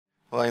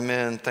Well,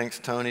 amen. Thanks,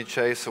 Tony,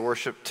 Chase, the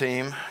worship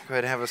team. Go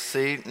ahead and have a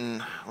seat,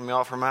 and let me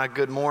offer my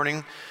good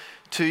morning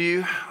to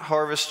you,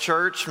 Harvest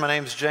Church. My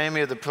name's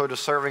Jamie. I'm the privilege of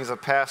serving as a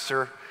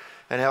pastor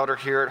and elder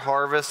here at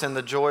Harvest, and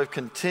the joy of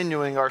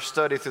continuing our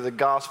study through the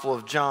Gospel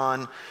of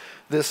John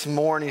this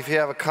morning. If you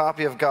have a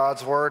copy of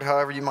God's Word,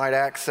 however you might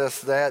access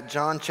that,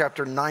 John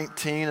chapter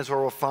 19 is where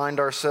we'll find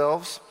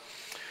ourselves,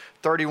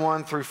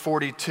 31 through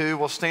 42.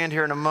 We'll stand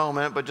here in a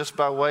moment, but just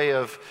by way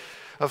of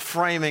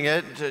framing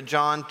it,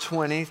 John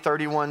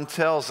 20:31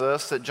 tells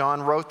us that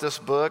John wrote this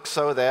book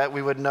so that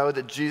we would know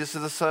that Jesus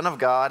is the Son of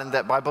God and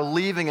that by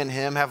believing in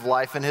him have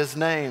life in his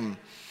name.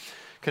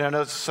 I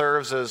know it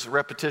serves as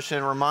repetition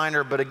and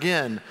reminder, but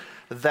again,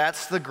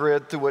 that's the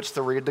grid through which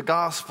to read the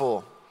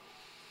gospel.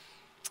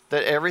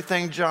 That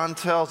everything John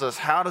tells us,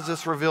 how does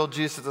this reveal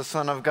Jesus the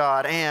Son of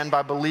God? And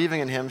by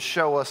believing in him,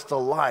 show us the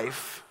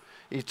life,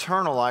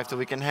 eternal life that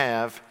we can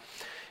have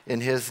in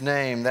his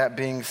name. That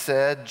being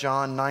said,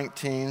 John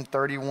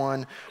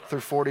 19:31 through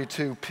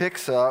 42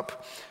 picks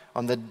up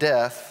on the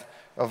death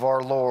of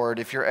our Lord.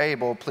 If you're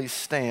able, please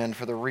stand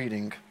for the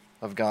reading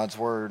of God's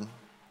word.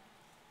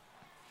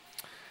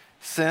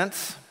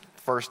 Since,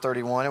 verse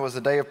 31, it was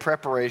a day of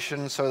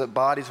preparation so that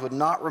bodies would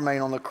not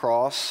remain on the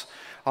cross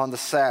on the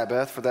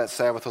Sabbath, for that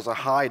Sabbath was a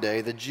high day,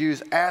 the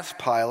Jews asked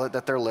Pilate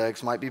that their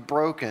legs might be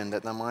broken,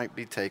 that they might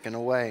be taken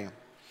away.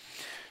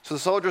 So the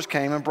soldiers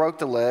came and broke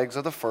the legs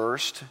of the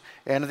first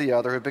and of the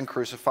other who had been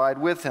crucified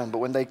with him. But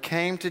when they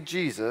came to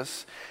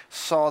Jesus,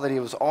 saw that he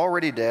was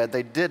already dead,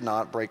 they did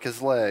not break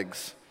his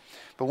legs.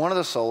 But one of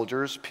the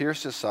soldiers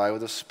pierced his side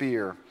with a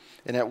spear,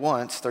 and at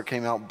once there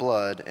came out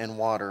blood and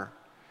water.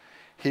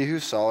 He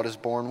who saw it is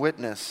borne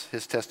witness.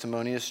 His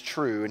testimony is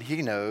true, and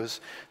he knows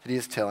that he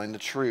is telling the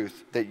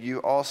truth, that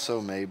you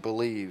also may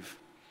believe.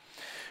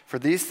 For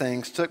these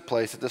things took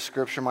place that the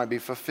scripture might be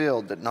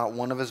fulfilled, that not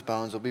one of his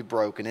bones will be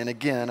broken. And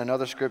again,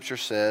 another scripture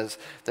says,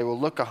 they will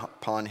look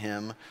upon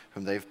him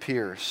whom they've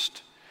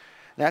pierced.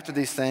 And after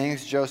these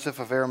things, Joseph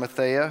of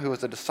Arimathea, who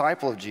was a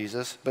disciple of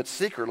Jesus, but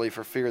secretly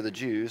for fear of the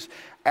Jews,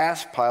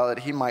 asked Pilate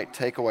that he might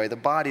take away the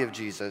body of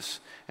Jesus,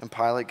 and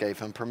Pilate gave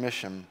him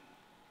permission.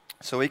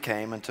 So he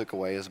came and took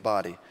away his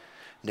body.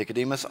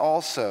 Nicodemus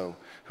also,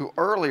 who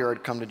earlier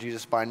had come to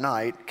Jesus by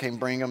night, came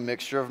bringing a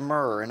mixture of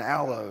myrrh and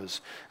aloes,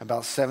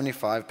 about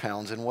 75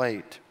 pounds in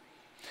weight.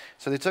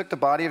 So they took the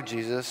body of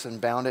Jesus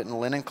and bound it in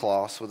linen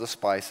cloths with the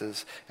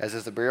spices, as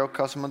is the burial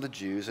custom of the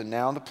Jews. And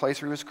now in the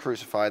place where he was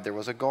crucified there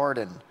was a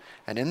garden,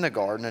 and in the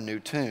garden a new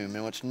tomb,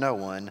 in which no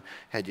one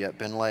had yet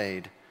been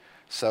laid.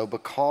 So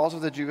because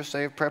of the Jewish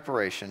day of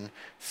preparation,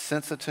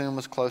 since the tomb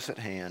was close at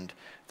hand,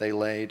 they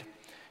laid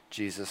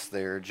Jesus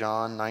there.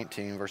 John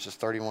 19, verses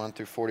 31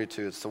 through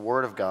 42. It's the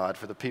word of God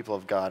for the people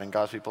of God. And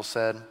God's people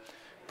said,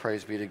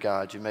 praise be to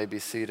God. You may be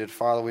seated.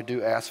 Father, we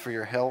do ask for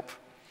your help,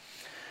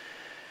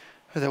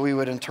 that we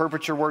would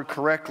interpret your word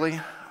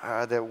correctly,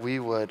 that we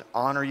would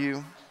honor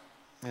you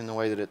in the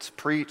way that it's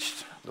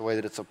preached, the way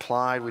that it's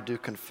applied. We do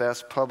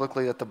confess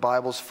publicly that the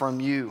Bible's from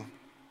you.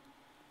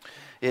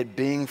 It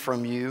being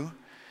from you,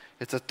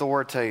 it's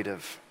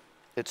authoritative,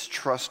 it's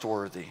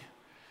trustworthy.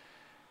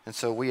 And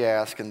so we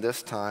ask in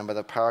this time, by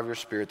the power of your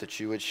Spirit,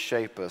 that you would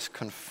shape us,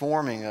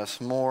 conforming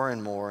us more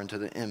and more into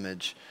the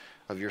image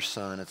of your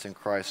Son. It's in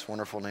Christ's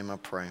wonderful name I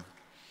pray.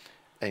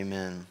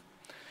 Amen.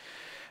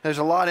 There's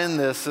a lot in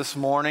this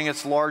morning.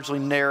 It's largely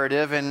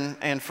narrative,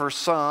 and for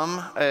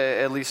some,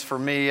 at least for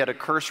me, at a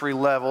cursory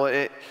level,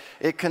 it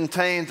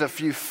contains a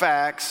few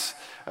facts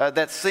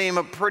that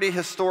seem pretty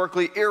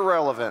historically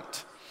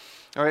irrelevant.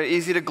 All right,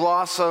 easy to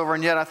gloss over,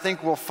 and yet I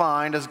think we'll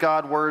find, as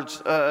God's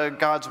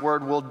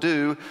word will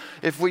do,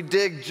 if we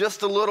dig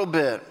just a little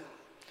bit,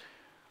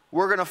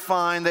 we're going to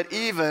find that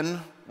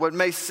even what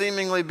may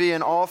seemingly be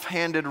an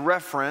offhanded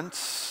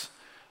reference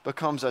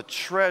becomes a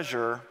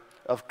treasure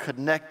of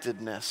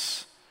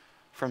connectedness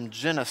from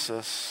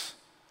Genesis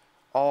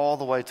all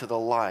the way to the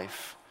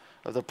life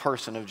of the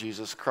person of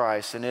Jesus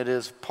Christ. And it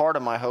is part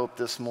of my hope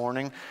this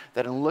morning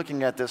that in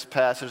looking at this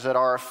passage that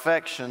our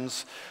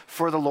affections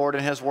for the Lord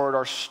and his word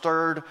are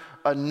stirred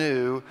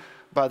anew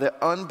by the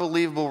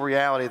unbelievable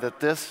reality that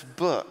this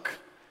book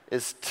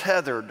is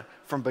tethered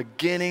from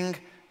beginning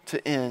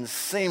to end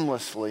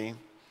seamlessly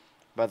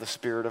by the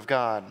Spirit of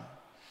God.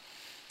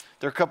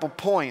 There are a couple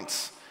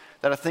points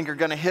that I think are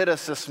going to hit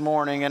us this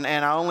morning, and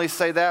I only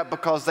say that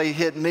because they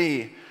hit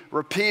me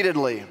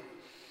repeatedly.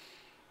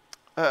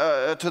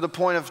 To the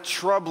point of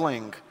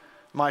troubling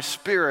my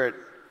spirit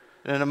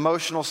in an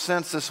emotional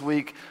sense this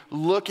week,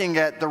 looking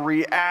at the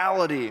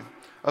reality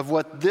of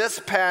what this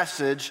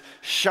passage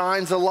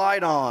shines a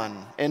light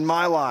on in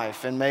my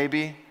life. And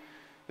maybe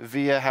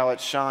via how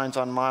it shines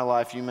on my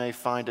life, you may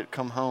find it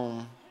come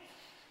home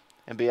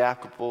and be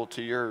applicable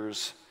to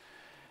yours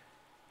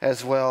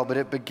as well. But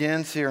it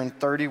begins here in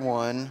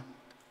 31,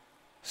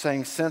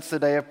 saying, since the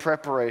day of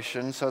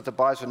preparation, so that the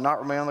bodies would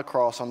not remain on the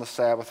cross on the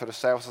Sabbath, for the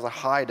Sabbath was a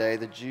high day,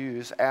 the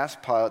Jews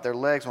asked Pilate their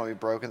legs might be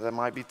broken, that they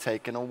might be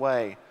taken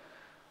away.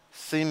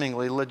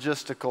 Seemingly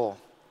logistical.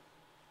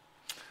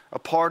 A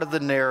part of the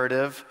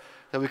narrative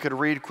that we could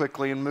read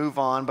quickly and move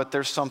on, but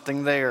there's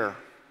something there.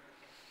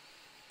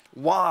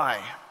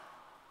 Why?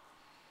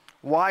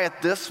 Why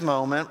at this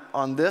moment,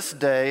 on this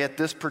day, at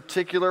this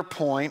particular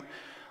point,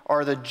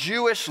 are the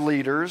Jewish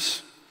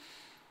leaders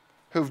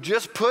who've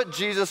just put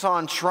Jesus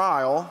on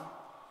trial,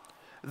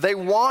 they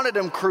wanted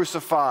him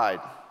crucified.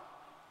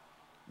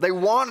 They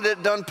wanted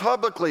it done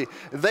publicly.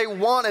 They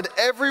wanted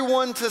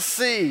everyone to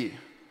see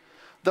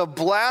the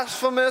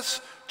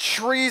blasphemous,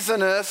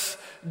 treasonous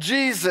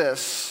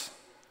Jesus.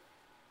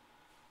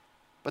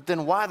 But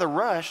then why the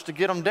rush to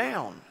get him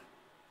down?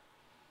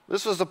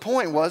 This was the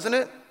point, wasn't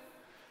it?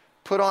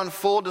 Put on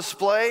full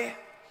display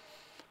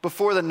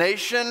before the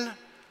nation.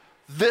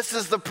 This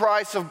is the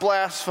price of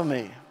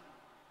blasphemy.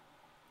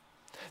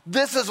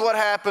 This is what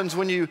happens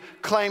when you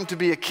claim to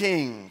be a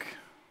king,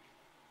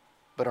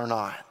 but are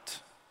not.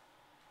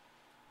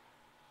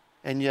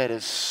 And yet,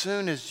 as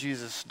soon as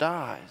Jesus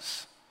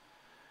dies,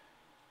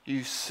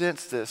 you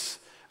sense this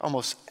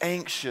almost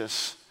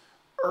anxious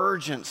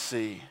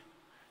urgency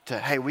to,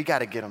 hey, we got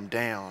to get him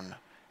down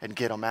and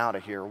get him out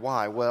of here.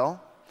 Why?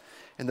 Well,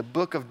 in the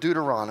book of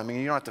Deuteronomy,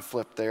 you don't have to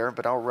flip there,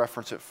 but I'll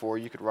reference it for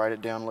you. You could write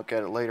it down, look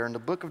at it later. In the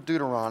book of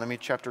Deuteronomy,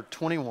 chapter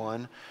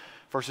 21,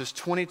 verses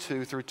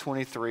 22 through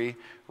 23,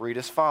 read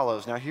as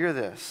follows. Now hear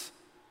this.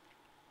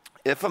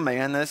 If a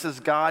man, this is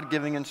God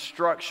giving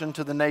instruction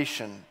to the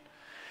nation,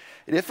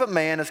 if a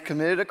man has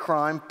committed a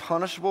crime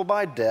punishable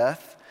by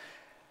death,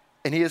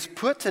 and he is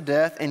put to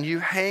death, and you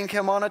hang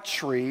him on a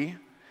tree,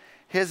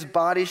 his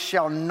body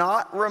shall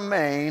not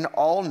remain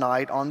all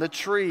night on the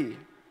tree,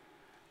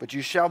 but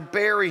you shall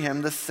bury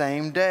him the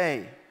same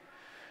day.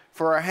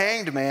 For a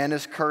hanged man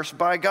is cursed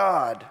by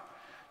God.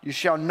 You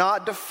shall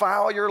not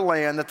defile your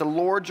land that the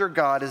Lord your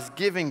God is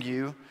giving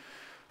you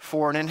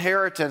for an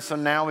inheritance. So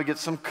now we get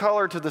some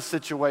color to the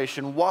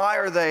situation. Why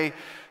are they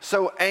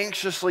so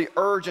anxiously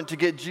urgent to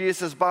get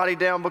Jesus' body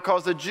down?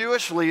 Because the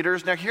Jewish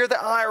leaders, now hear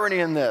the irony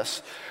in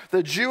this.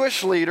 The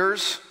Jewish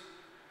leaders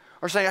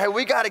are saying, hey,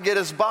 we got to get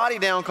his body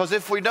down because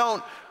if we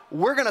don't,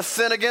 we're going to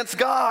sin against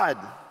God.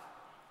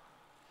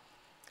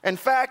 In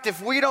fact,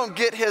 if we don't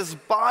get his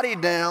body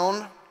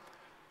down,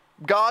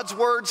 God's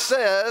word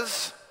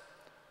says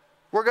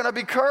we're going to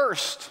be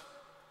cursed.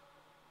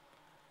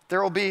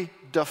 There will be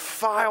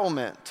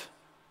defilement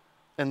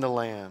in the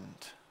land.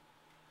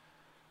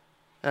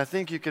 And I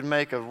think you could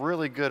make a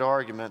really good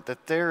argument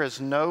that there is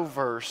no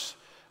verse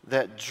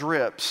that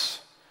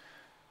drips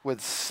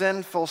with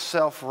sinful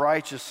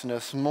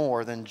self-righteousness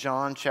more than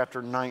John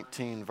chapter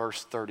 19,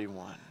 verse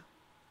 31.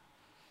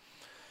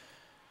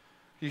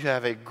 You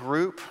have a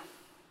group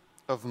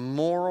of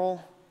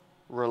moral,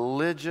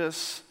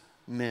 religious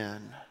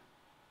men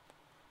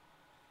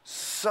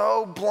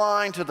so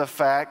blind to the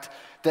fact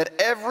that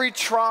every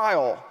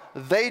trial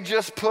they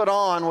just put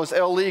on was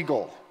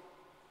illegal.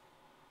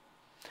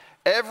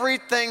 Every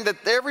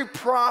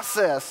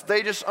process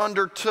they just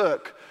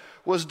undertook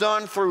was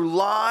done through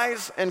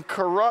lies and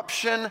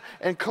corruption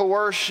and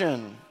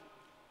coercion.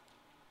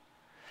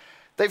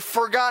 They've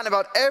forgotten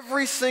about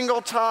every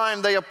single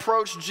time they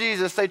approached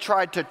Jesus, they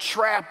tried to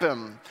trap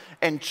him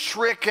and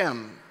trick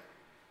him.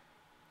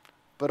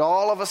 But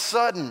all of a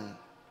sudden,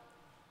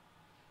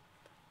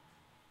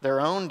 their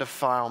own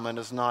defilement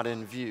is not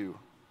in view.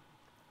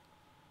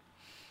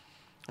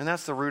 And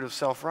that's the root of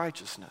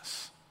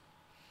self-righteousness.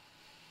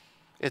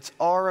 It's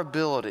our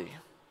ability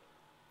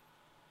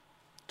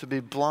to be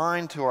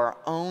blind to our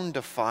own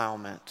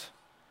defilement,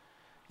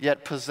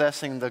 yet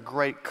possessing the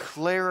great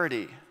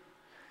clarity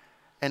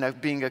and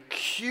of being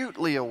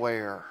acutely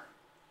aware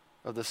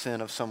of the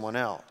sin of someone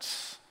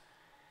else.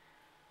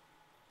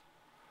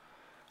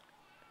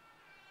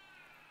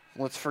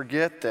 Let's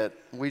forget that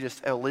we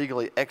just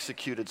illegally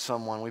executed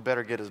someone. We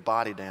better get his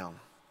body down.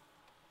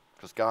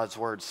 Because God's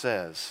word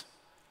says,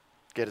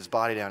 get his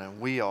body down, and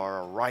we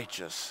are a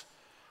righteous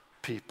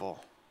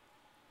people.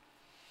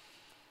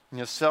 You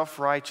know,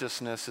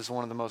 self-righteousness is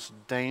one of the most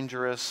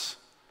dangerous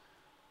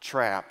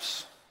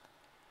traps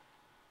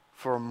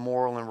for a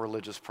moral and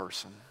religious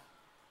person.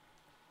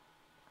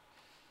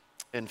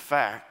 In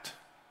fact,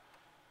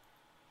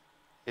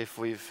 if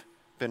we've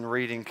been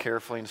reading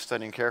carefully and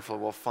studying carefully,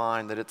 we'll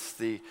find that it's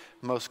the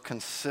most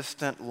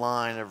consistent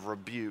line of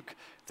rebuke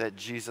that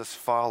Jesus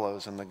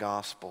follows in the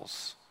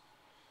Gospels.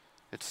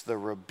 It's the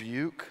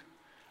rebuke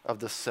of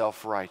the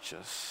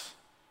self-righteous.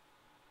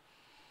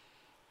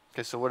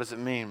 Okay, so what does it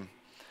mean?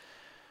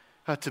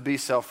 To be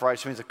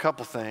self-righteous means a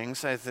couple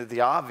things. The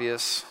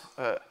obvious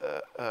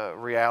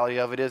reality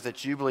of it is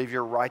that you believe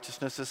your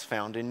righteousness is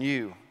found in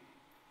you.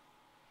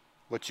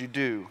 What you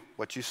do,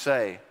 what you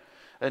say.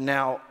 And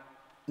now,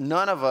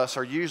 none of us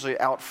are usually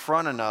out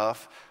front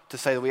enough to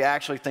say that we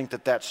actually think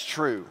that that's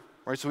true.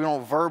 Right? So we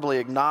don't verbally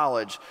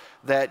acknowledge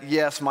that,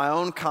 yes, my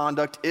own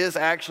conduct is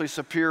actually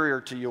superior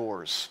to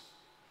yours.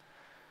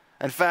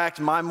 In fact,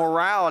 my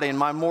morality and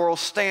my moral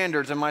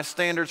standards and my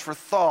standards for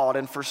thought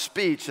and for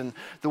speech and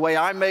the way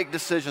I make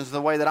decisions,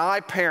 the way that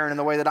I parent and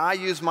the way that I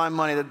use my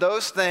money, that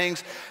those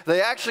things,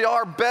 they actually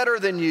are better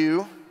than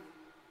you.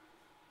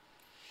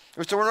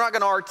 So we're not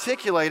going to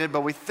articulate it,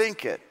 but we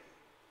think it.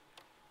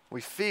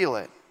 We feel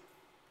it.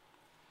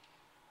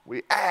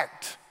 We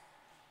act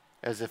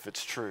as if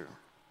it's true.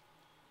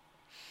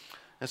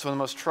 And so one of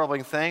the most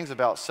troubling things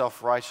about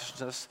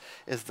self-righteousness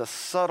is the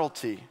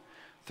subtlety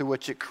through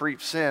which it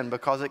creeps in,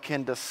 because it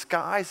can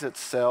disguise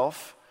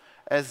itself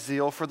as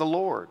zeal for the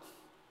Lord.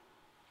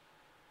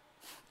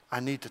 I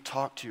need to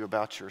talk to you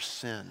about your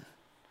sin.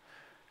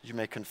 You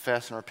may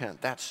confess and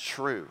repent. That's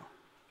true.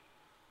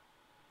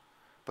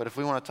 But if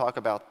we want to talk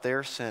about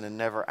their sin and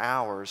never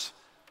ours,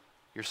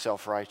 you're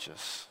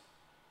self-righteous.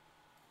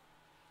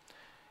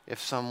 If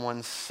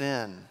someone's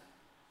sin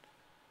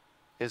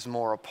is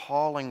more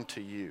appalling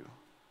to you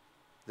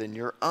than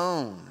your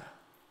own,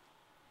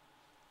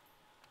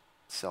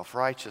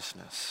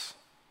 self-righteousness.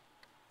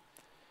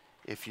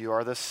 If you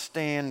are the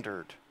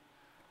standard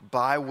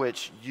by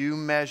which you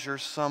measure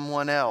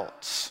someone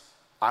else,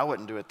 I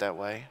wouldn't do it that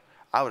way.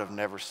 I would have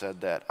never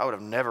said that. I would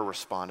have never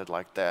responded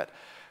like that.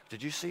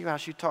 Did you see how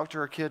she talked to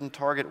her kid in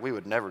Target? We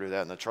would never do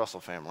that in the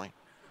Trussell family.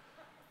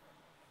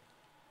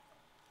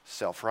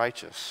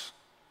 Self-righteous.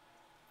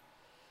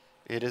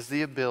 It is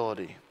the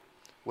ability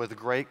with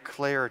great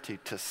clarity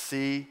to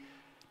see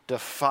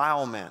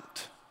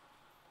defilement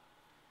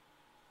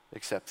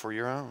except for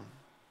your own.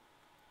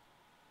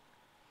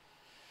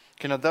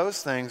 Okay, now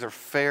those things are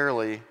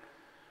fairly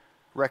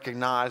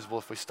recognizable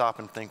if we stop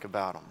and think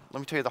about them. Let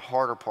me tell you the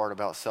harder part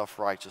about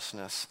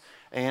self-righteousness.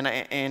 And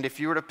if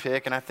you were to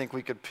pick, and I think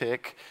we could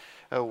pick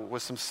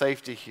with some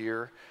safety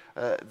here,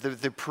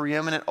 the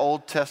preeminent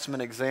Old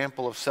Testament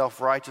example of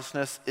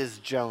self-righteousness is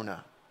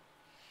Jonah.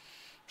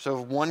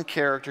 So one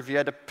character, if you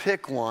had to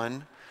pick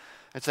one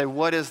and say,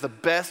 what is the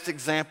best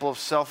example of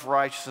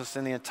self-righteousness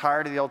in the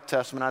entirety of the Old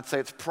Testament, I'd say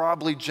it's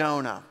probably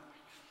Jonah.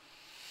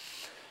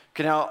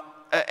 Okay, now,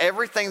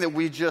 everything that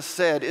we just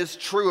said is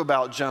true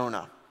about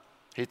Jonah.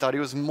 He thought he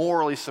was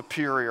morally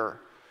superior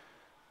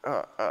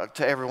to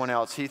everyone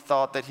else. He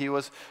thought that he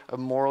was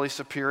morally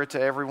superior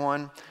to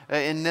everyone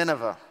in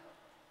Nineveh.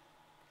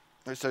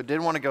 So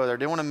didn't want to go there,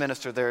 didn't want to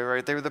minister there,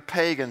 right? They were the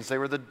pagans, they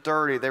were the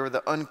dirty, they were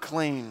the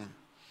unclean.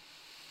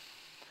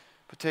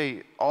 But tell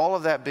you, all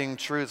of that being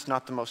true, it's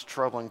not the most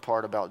troubling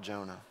part about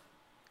Jonah.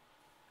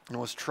 And the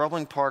most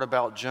troubling part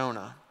about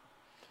Jonah,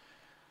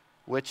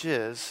 which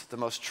is the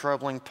most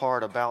troubling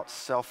part about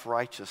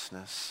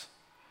self-righteousness,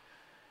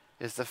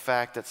 is the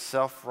fact that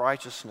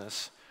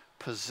self-righteousness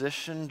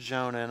positioned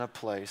Jonah in a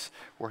place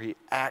where he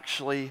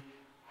actually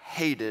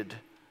hated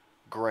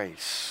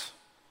grace.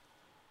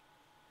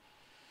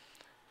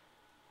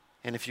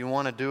 And if you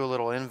want to do a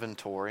little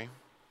inventory,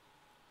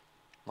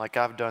 like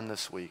I've done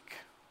this week,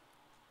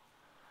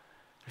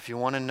 if you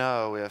want to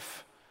know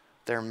if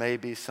there may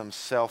be some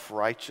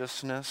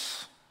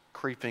self-righteousness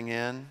creeping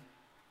in,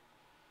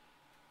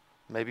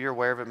 maybe you're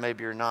aware of it,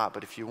 maybe you're not,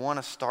 but if you want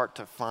to start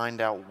to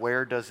find out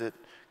where does it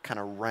kind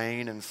of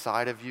reign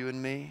inside of you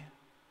and me,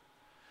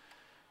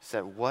 it's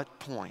at what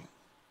point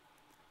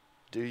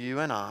do you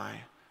and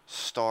I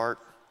start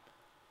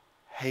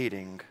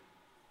hating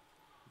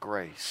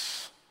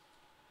grace?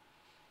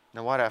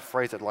 Now, why did I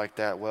phrase it like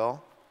that?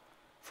 Well,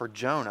 for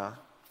Jonah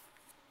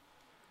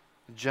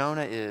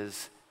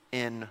is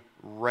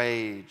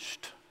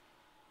enraged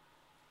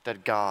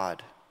that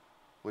God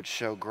would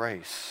show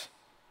grace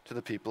to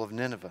the people of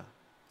Nineveh.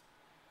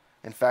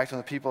 In fact, when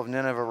the people of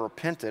Nineveh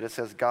repented, it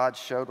says God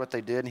showed what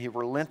they did and he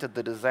relented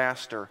the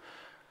disaster.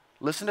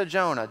 Listen to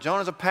Jonah.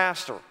 Jonah's a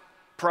pastor,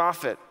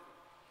 prophet.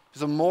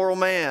 He's a moral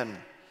man.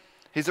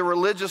 He's a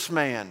religious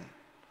man,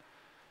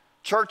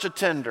 church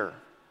attender,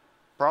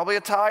 probably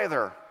a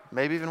tither,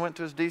 maybe even went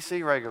to his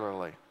DC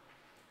regularly.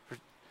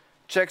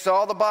 Checks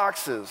all the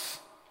boxes.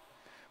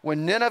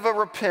 When Nineveh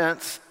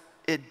repents,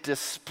 it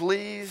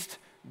displeased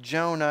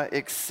Jonah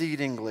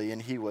exceedingly,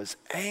 and he was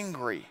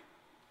angry.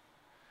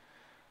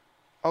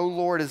 "O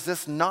Lord, is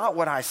this not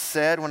what I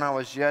said when I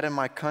was yet in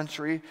my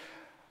country?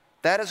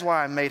 That is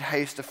why I made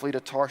haste to flee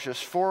to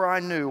Tarshish, for I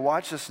knew,"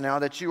 watch this now,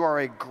 "that you are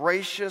a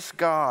gracious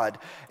God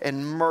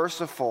and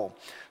merciful,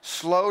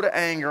 slow to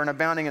anger and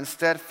abounding in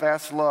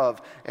steadfast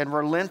love, and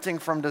relenting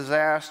from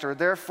disaster.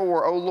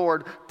 Therefore, O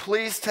Lord,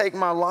 please take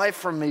my life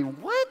from me."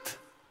 What?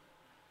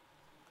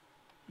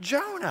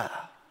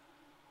 Jonah.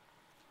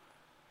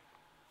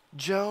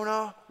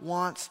 Jonah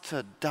wants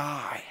to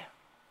die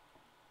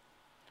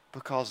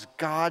because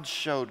God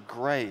showed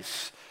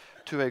grace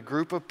to a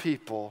group of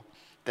people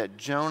that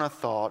Jonah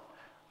thought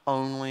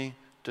only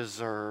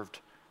deserved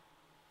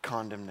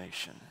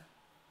condemnation.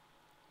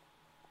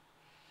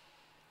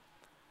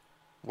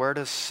 Where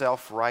does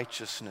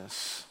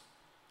self-righteousness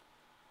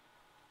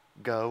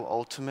go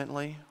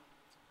ultimately?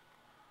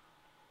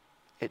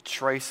 It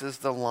traces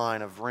the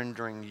line of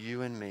rendering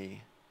you and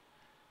me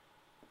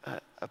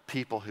a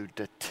people who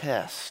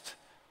detest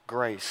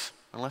grace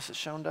unless it's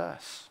shown to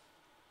us.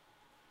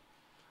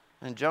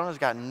 And Jonah's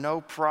got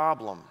no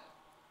problem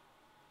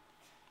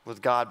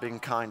with God being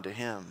kind to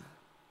him.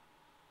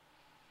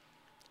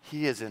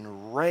 He is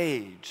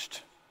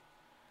enraged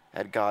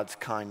at God's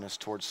kindness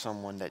towards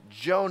someone that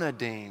Jonah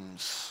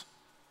deems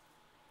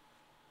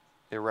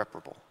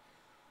irreparable.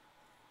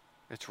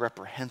 It's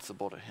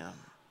reprehensible to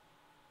him.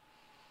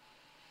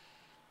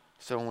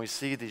 So when we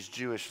see these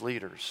Jewish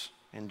leaders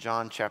in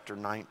John chapter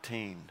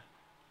 19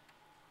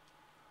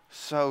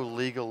 so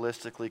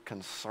legalistically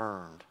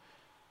concerned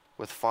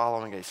with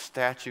following a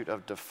statute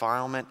of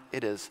defilement,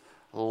 it is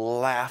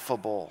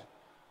laughable,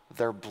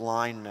 their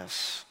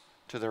blindness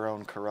to their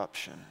own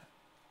corruption.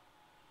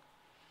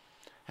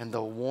 And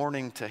the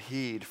warning to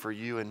heed for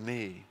you and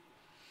me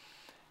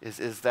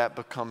is that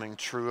becoming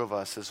true of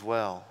us as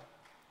well?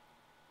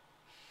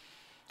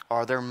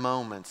 Are there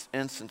moments,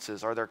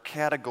 instances, are there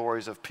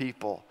categories of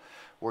people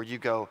where you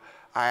go,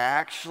 I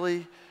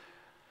actually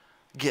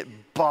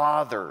get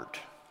bothered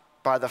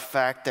by the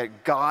fact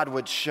that God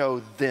would show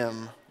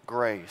them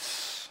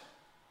grace?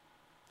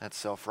 That's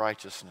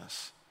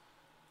self-righteousness.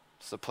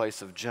 It's the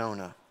place of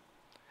Jonah.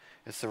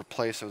 It's the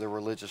place of the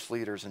religious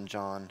leaders in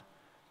John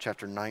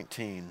chapter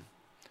 19,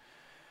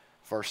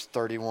 verse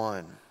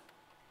 31.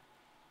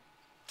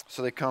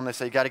 So they come, they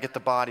say, you got to get the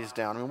bodies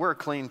down. I mean, we're a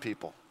clean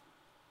people.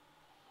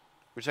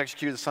 We just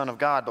executed the Son of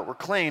God, but we're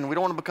clean. We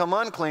don't want to become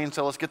unclean,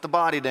 so let's get the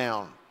body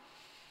down.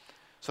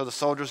 So the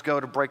soldiers go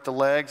to break the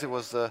legs. It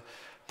was the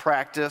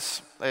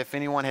practice. If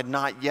anyone had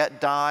not yet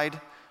died,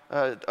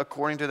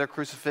 according to their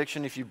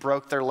crucifixion, if you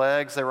broke their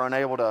legs, they were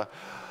unable to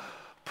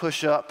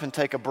push up and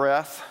take a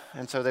breath,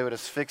 and so they would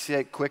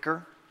asphyxiate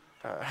quicker,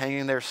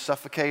 hanging there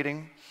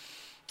suffocating.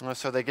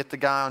 So they get the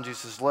guy on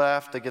Jesus'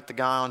 left, they get the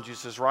guy on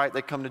Jesus' right,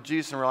 they come to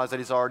Jesus and realize that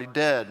he's already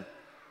dead.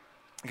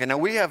 Okay, now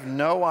we have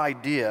no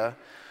idea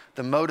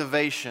the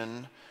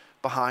motivation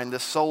behind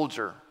this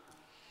soldier.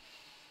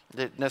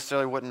 It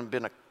necessarily wouldn't have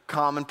been a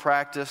common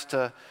practice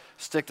to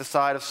stick the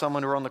side of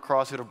someone who were on the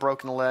cross who had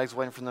broken the legs,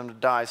 waiting for them to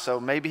die.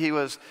 So maybe he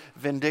was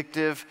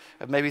vindictive,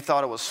 maybe he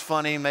thought it was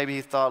funny, maybe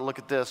he thought, look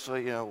at this,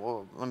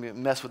 well, let me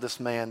mess with this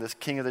man, this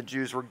king of the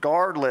Jews.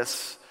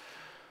 Regardless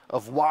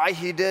of why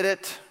he did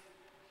it,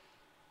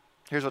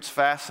 here's what's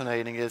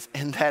fascinating is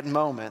in that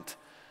moment,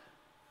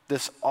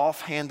 this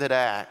offhanded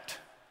act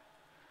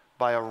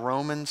by a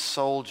Roman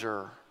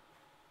soldier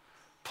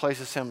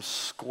places him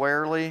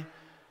squarely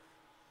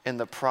in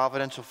the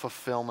providential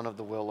fulfillment of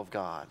the will of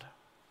God.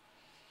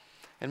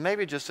 And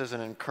maybe just as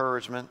an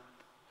encouragement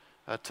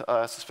to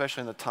us,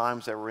 especially in the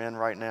times that we're in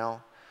right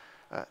now,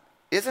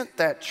 isn't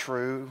that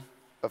true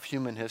of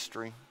human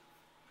history?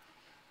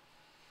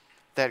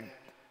 That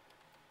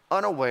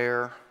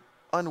unaware,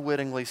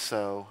 unwittingly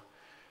so,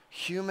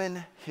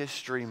 human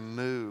history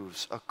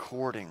moves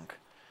according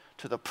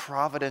to the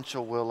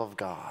providential will of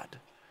God,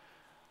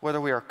 whether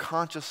we are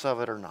conscious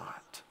of it or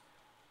not.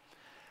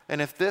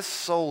 And if this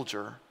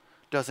soldier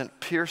doesn't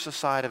pierce the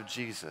side of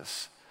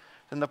Jesus,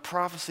 then the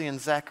prophecy in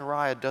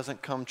Zechariah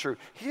doesn't come true.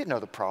 He didn't know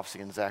the prophecy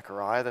in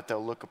Zechariah that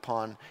they'll look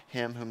upon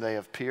him whom they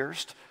have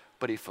pierced,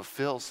 but he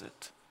fulfills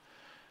it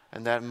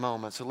in that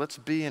moment. So let's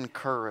be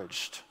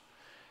encouraged.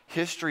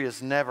 History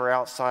is never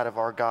outside of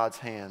our God's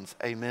hands.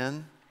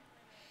 Amen?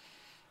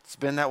 It's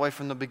been that way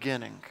from the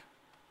beginning.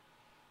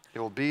 It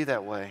will be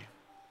that way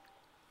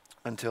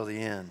until the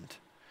end.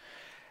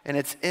 And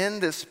it's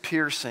in this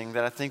piercing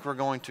that I think we're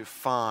going to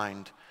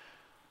find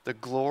the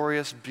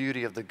glorious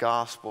beauty of the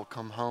gospel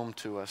come home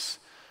to us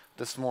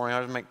this morning.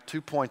 I'll just make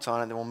 2 points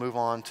on it, then we'll move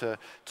on to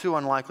two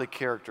unlikely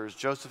characters,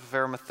 Joseph of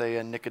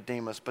Arimathea and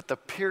Nicodemus. But the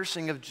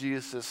piercing of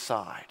Jesus'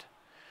 side.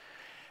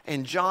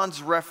 And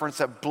John's reference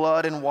that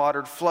blood and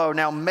water flow.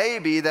 Now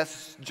maybe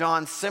that's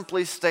John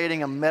simply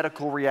stating a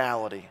medical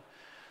reality,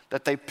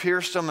 that they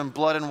pierced him and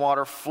blood and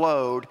water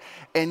flowed,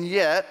 and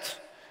yet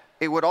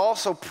it would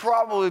also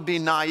probably be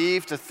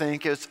naive to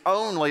think it's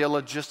only a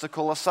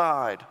logistical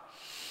aside.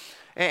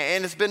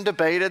 And it's been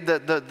debated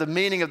that the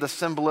meaning of the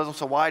symbolism.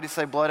 So why did he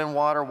say blood and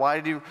water? Why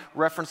did he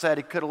reference that?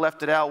 He could have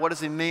left it out. What does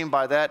he mean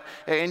by that?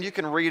 And you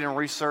can read and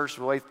research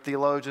the way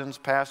theologians,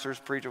 pastors,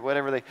 preachers,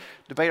 whatever they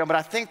debate on. But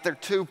I think there are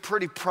two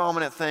pretty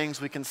prominent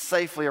things we can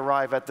safely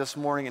arrive at this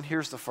morning. And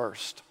here's the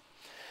first.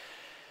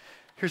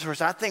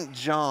 I think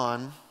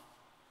John,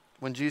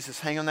 when Jesus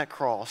hang on that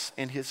cross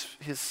and his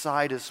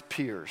side is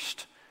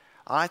pierced,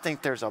 I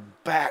think there's a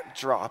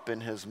backdrop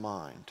in his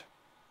mind.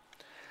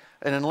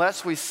 And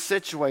unless we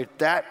situate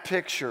that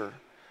picture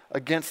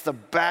against the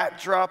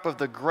backdrop of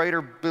the greater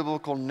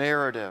biblical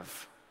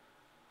narrative,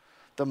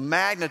 the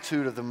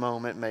magnitude of the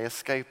moment may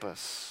escape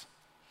us.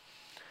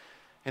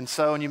 And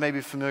so, and you may be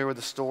familiar with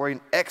the story,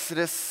 in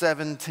Exodus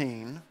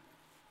 17,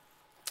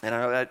 and I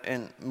know that,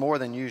 and more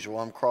than usual,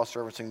 I'm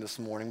cross-referencing this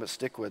morning, but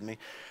stick with me.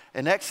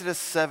 In Exodus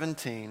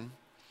 17,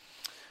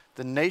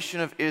 the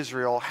nation of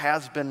Israel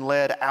has been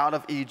led out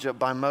of Egypt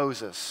by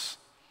Moses.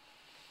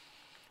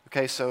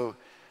 Okay, so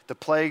the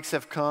plagues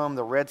have come,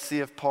 the Red Sea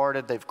have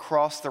parted, they've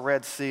crossed the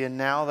Red Sea, and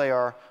now they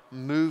are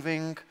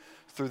moving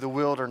through the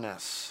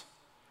wilderness.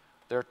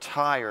 They're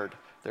tired,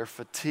 they're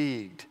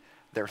fatigued,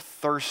 they're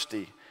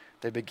thirsty,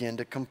 they begin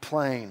to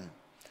complain.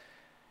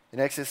 In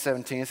Exodus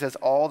 17, it says,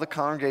 all the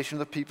congregation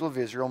of the people of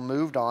Israel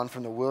moved on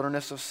from the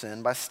wilderness of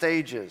sin by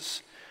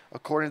stages,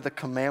 according to the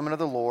commandment of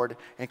the Lord,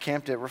 and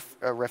camped at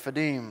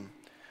Rephidim.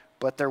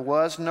 But there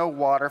was no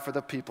water for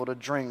the people to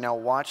drink. Now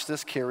watch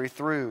this carry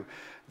through.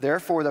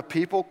 Therefore the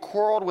people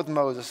quarreled with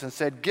Moses and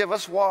said, give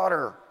us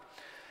water.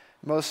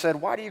 Moses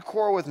said, "Why do you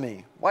quarrel with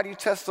me? Why do you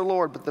test the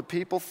Lord?" But the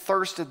people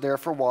thirsted there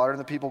for water, and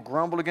the people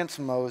grumbled against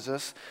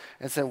Moses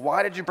and said,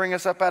 "Why did you bring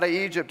us up out of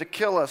Egypt to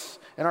kill us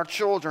and our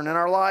children and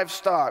our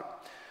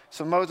livestock?"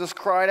 So Moses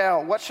cried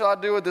out, "What shall I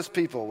do with this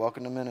people?"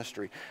 Welcome to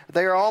ministry.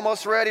 "They are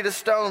almost ready to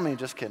stone me."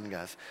 Just kidding,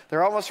 guys.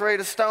 "They're almost ready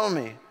to stone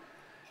me."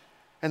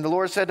 And the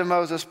Lord said to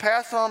Moses,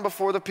 "Pass on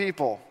before the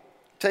people,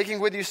 taking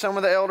with you some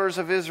of the elders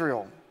of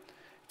Israel.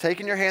 Take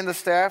in your hand the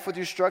staff with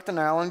you struck the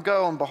Nile, and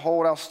go, and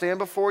behold, I'll stand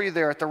before you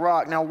there at the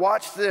rock." Now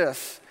watch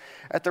this.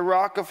 "At the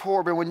rock of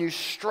Horeb, and when you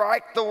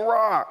strike the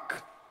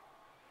rock,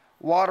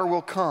 water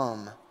will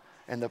come,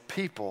 and the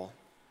people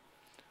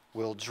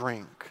will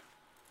drink."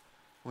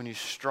 When you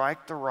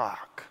strike the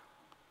rock,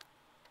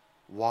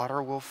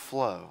 water will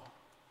flow,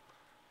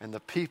 and the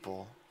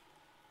people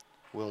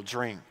will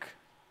drink.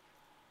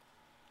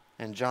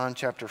 In John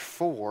chapter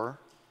 4,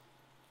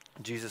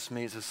 Jesus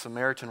meets a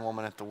Samaritan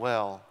woman at the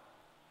well.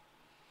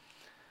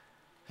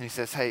 And he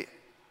says, "Hey,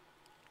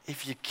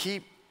 if you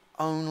keep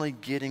only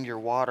getting your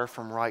water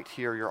from right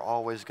here, you're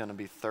always going to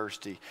be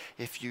thirsty.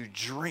 If you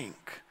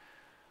drink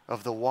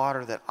of the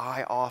water that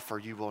I offer,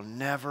 you will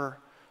never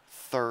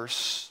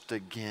thirst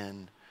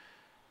again."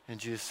 And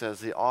Jesus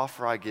says, "The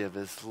offer I give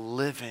is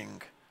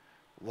living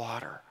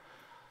water.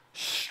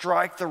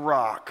 Strike the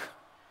rock,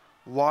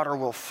 water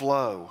will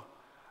flow.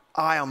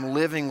 I am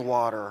living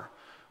water.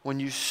 When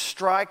you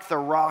strike the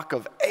rock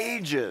of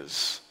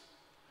ages,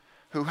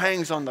 who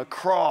hangs on the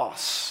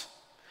cross,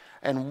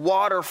 and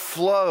water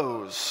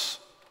flows."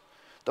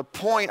 The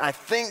point I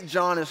think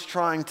John is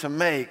trying to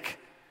make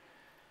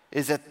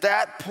is at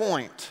that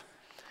point,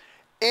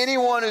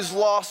 anyone who's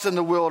lost in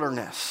the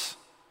wilderness,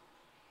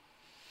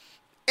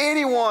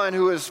 anyone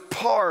who is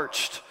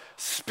parched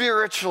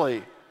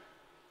spiritually,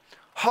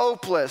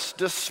 hopeless,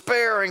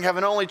 despairing,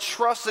 having only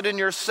trusted in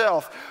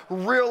yourself,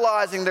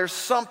 realizing there's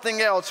something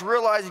else,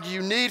 realizing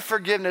you need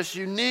forgiveness,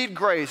 you need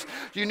grace,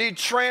 you need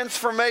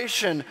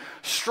transformation.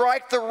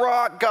 Strike the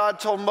rock, God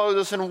told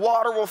Moses, and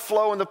water will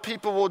flow and the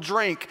people will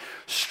drink.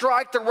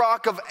 Strike the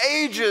rock of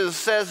ages,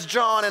 says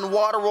John, and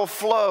water will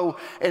flow,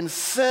 and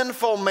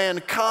sinful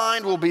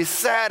mankind will be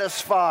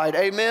satisfied.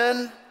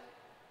 Amen?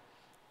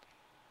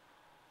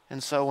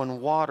 And so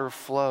when water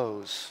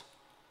flows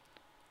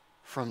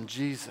from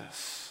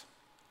Jesus,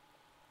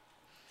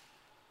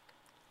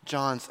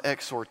 John's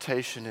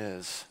exhortation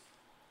is,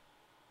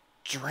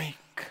 drink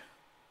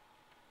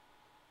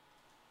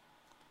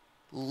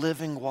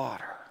living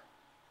water.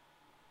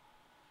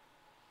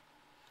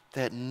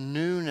 That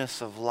newness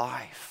of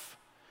life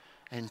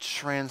and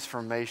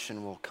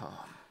transformation will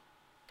come.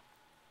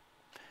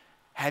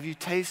 Have you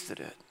tasted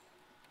it?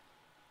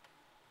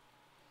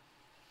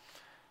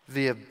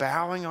 Via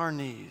bowing our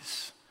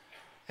knees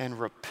and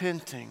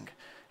repenting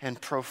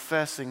and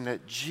professing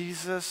that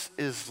Jesus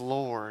is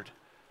Lord,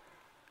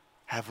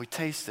 have we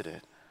tasted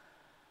it?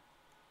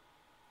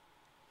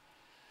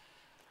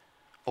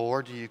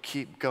 Or do you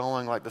keep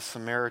going like the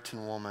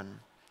Samaritan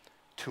woman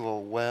to a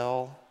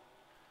well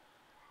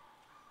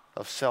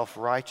of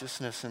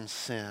self-righteousness and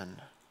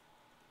sin,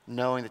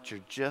 knowing that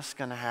you're just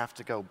going to have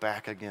to go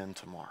back again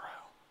tomorrow?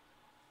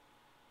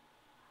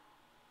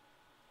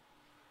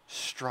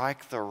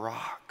 Strike the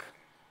rock,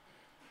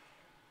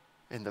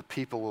 and the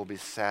people will be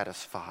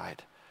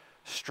satisfied.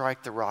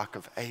 Strike the rock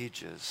of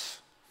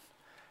ages,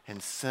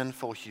 and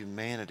sinful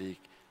humanity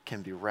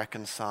can be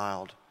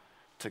reconciled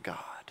to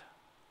God.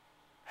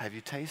 Have you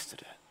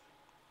tasted it?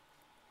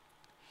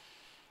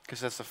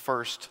 Because that's the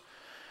first,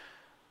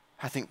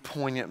 I think,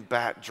 poignant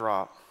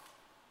backdrop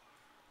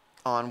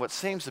on what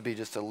seems to be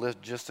just a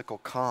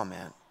logistical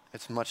comment.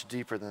 It's much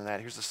deeper than that.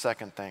 Here's the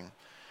second thing.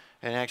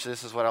 And actually,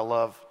 this is what I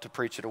love to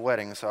preach at a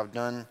wedding. So I've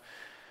done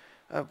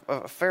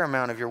a fair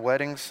amount of your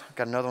weddings.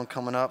 Got another one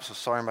coming up, so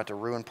sorry I'm about to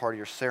ruin part of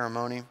your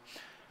ceremony.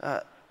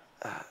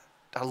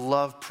 I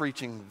love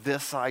preaching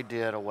this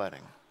idea at a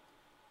wedding.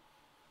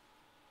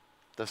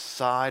 The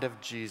side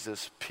of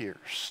Jesus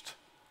pierced.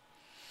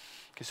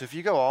 Okay, so if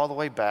you go all the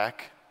way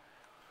back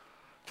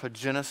to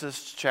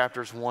Genesis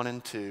chapters 1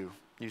 and 2,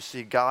 you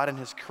see God in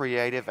his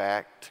creative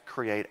act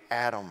create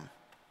Adam.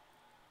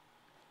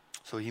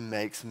 So he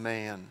makes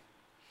man.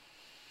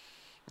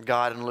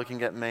 God, in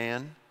looking at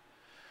man,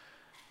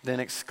 then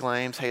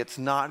exclaims, hey, it's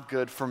not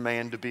good for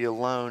man to be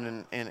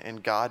alone.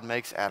 And God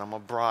makes Adam a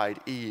bride,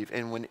 Eve.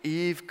 And when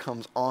Eve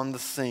comes on the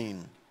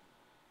scene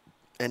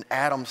and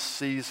Adam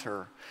sees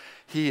her,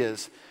 he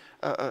is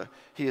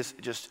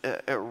just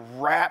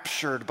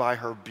raptured by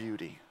her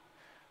beauty,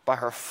 by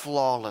her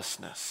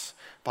flawlessness,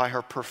 by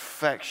her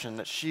perfection,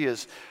 that she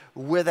is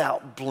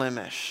without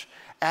blemish.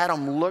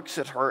 Adam looks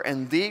at her,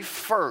 and the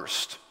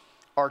first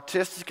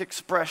artistic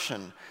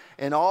expression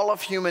in all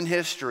of human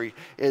history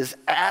is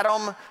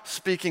Adam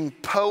speaking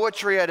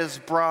poetry at his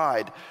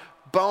bride.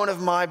 Bone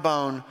of my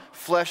bone,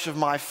 flesh of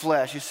my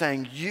flesh. He's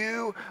saying,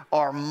 you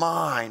are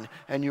mine,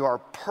 and you are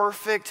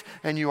perfect,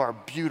 and you are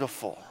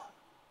beautiful.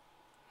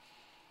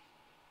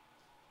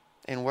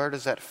 And where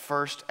does that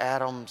first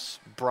Adam's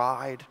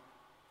bride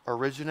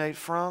originate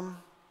from?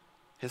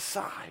 His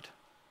side.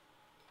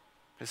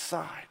 His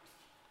side.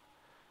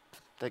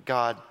 That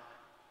God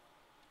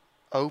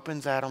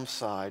opens Adam's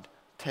side,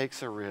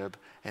 takes a rib,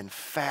 and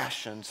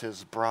fashions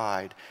his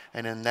bride.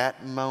 And in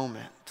that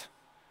moment,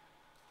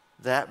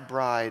 that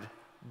bride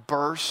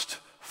burst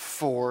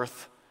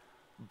forth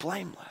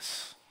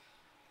blameless.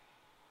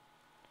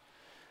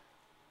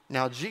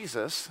 Now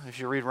Jesus, if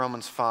you read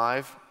Romans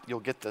 5, you'll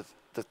get the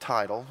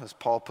title, as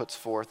Paul puts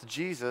forth.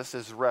 Jesus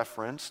is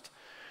referenced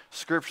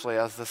scripturally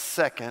as the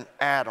second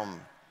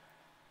Adam.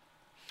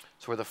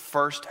 It's where the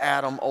first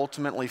Adam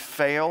ultimately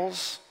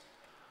fails,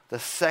 the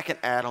second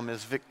Adam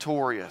is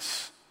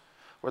victorious.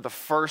 Where the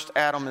first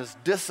Adam is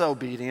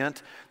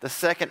disobedient, the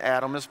second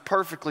Adam is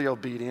perfectly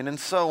obedient, and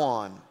so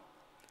on.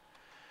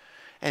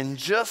 And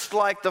just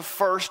like the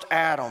first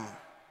Adam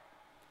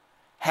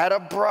had a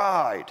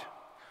bride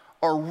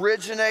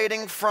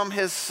originating from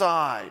his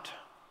side,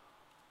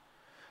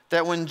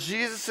 that when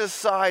Jesus'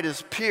 side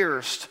is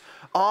pierced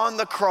on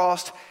the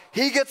cross,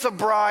 he gets a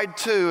bride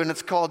too, and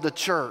it's called the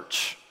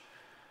church.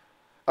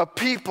 A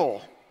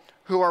people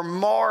who are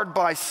marred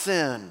by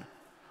sin,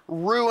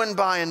 ruined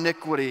by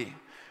iniquity,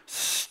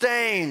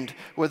 stained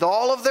with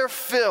all of their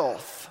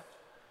filth.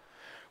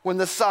 When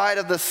the side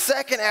of the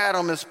second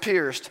Adam is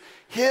pierced,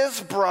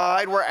 his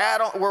bride,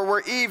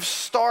 where Eve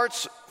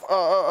starts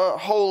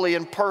holy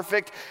and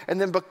perfect and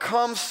then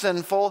becomes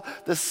sinful,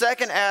 the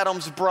second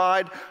Adam's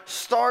bride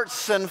starts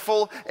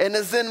sinful and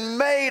is then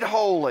made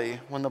holy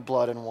when the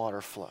blood and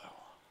water flow.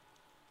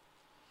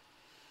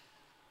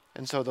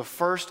 And so the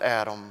first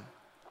Adam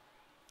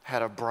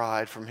had a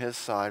bride from his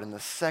side, and the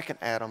second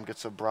Adam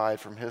gets a bride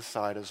from his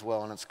side as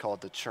well, and it's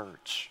called the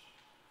church.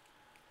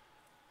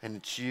 And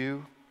it's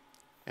you,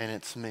 and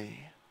it's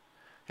me.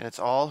 And it's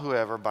all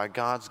whoever, by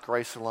God's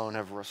grace alone,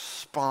 have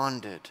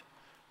responded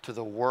to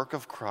the work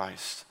of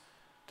Christ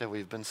that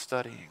we've been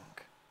studying.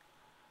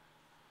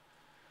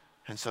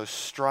 And so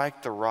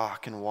strike the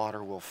rock and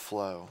water will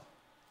flow.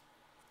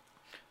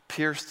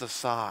 Pierce the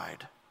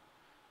side,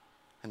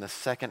 and the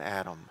second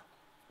Adam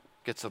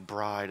gets a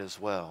bride as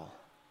well.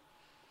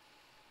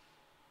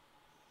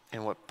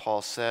 And what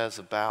Paul says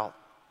about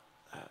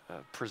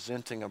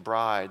presenting a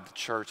bride, the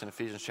church in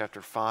Ephesians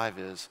chapter 5,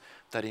 is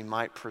that he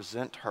might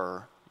present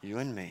her, you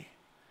and me,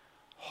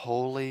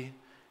 holy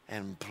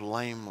and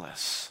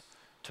blameless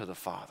to the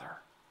Father.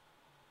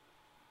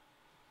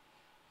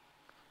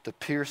 The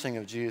piercing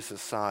of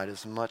Jesus' side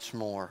is much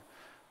more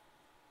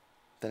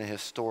than a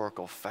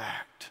historical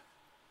fact.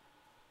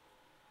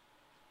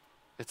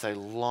 It's a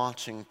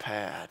launching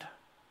pad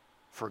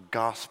for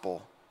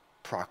gospel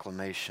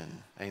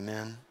proclamation.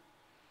 Amen?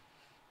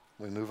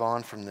 We move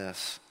on from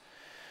this.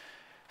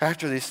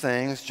 After these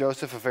things,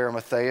 Joseph of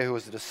Arimathea, who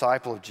was a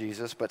disciple of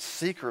Jesus, but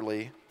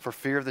secretly, for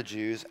fear of the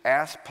Jews,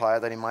 asked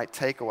Pilate that he might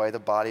take away the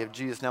body of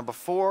Jesus. Now,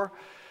 before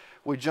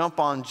we jump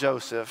on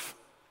Joseph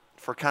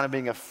for kind of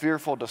being a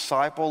fearful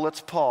disciple,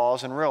 let's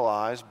pause and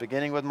realize,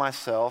 beginning with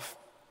myself,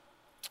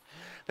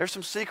 there's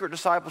some secret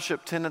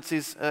discipleship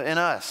tendencies in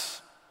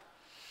us.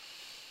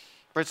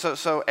 Right,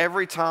 so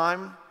every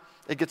time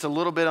it gets a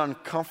little bit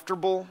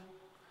uncomfortable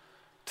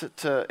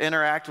to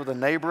interact with a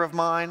neighbor of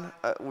mine,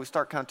 we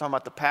start kind of talking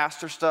about the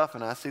pastor stuff,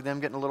 and I see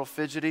them getting a little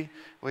fidgety.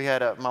 We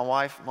had my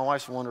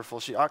wife's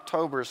wonderful.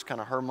 October is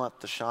kind of her month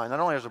to shine. Not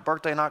only is her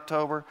birthday in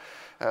October,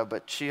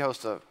 but she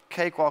hosts a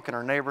cakewalk in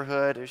our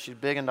neighborhood. She's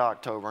big into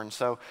October, and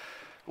so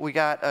we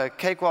got a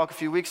cakewalk a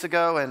few weeks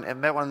ago and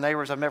met one of the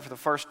neighbors I met for the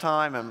first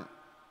time, and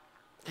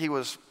he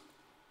was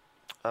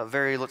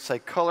very, let's say,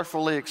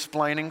 colorfully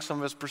explaining some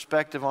of his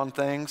perspective on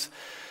things.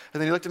 And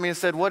then he looked at me and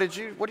said, what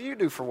do you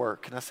do for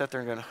work? And I sat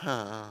there and going,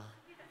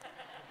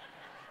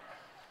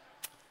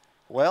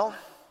 Well,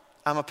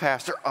 I'm a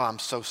pastor. Oh, I'm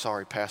so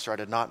sorry, pastor. I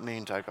did not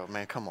mean to. I go,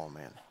 man, come on,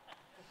 man.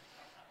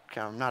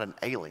 Okay, I'm not an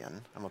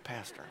alien. I'm a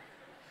pastor.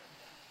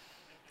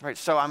 Right,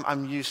 so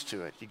I'm used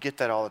to it. You get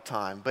that all the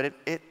time. But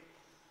it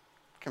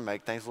can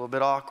make things a little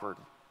bit awkward.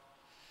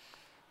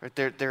 Right,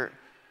 there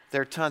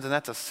are tons, and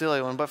that's a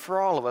silly one. But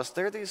for all of us,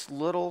 there are these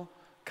little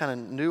kind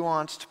of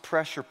nuanced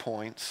pressure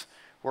points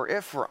where,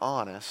 if we're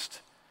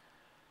honest,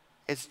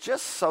 it's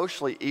just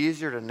socially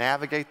easier to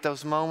navigate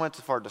those moments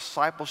if our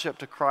discipleship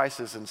to Christ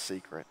is in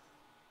secret.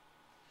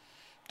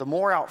 The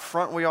more out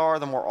front we are,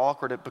 the more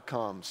awkward it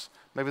becomes.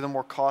 Maybe the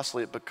more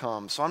costly it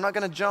becomes. So I'm not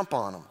going to jump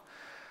on him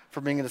for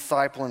being a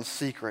disciple in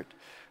secret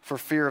for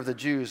fear of the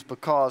Jews,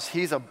 because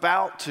he's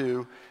about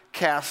to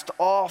cast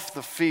off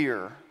the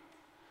fear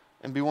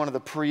and be one of the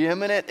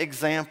preeminent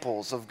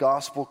examples of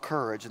gospel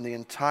courage in the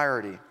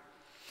entirety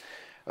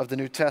of the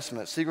New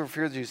Testament. Secret for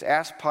fear of the Jews,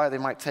 asked Pilate they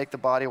might take the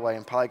body away,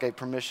 and Pilate gave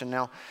permission.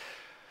 Now,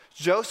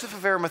 Joseph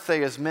of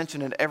Arimathea is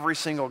mentioned in every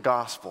single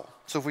gospel.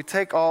 So if we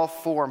take all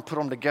four and put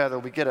them together,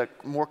 we get a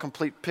more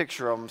complete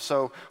picture of them.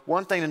 So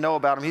one thing to know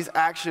about him, he's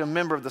actually a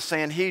member of the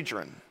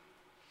Sanhedrin,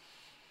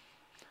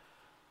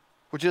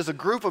 which is a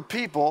group of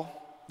people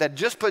that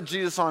just put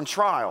Jesus on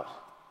trial.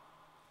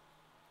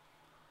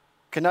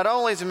 Okay, not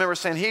only is he a member of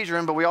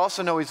Sanhedrin, but we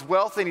also know he's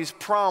wealthy and he's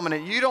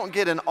prominent. You don't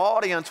get an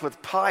audience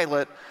with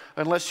Pilate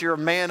unless you're a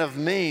man of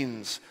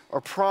means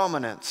or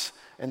prominence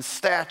and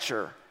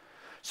stature.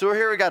 So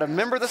here we got a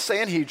member of the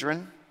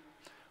Sanhedrin,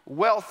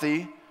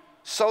 wealthy,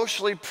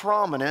 socially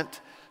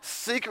prominent,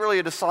 secretly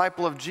a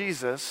disciple of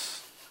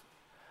Jesus,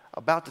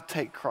 about to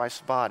take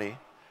Christ's body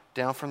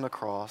down from the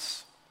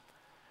cross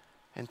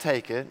and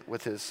take it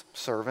with his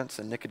servants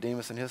and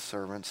Nicodemus and his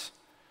servants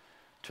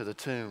to the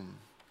tomb.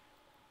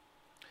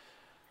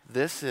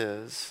 This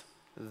is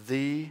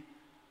the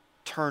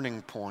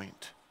turning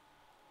point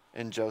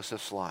in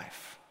Joseph's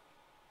life.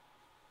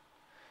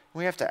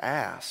 We have to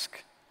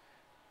ask,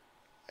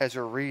 as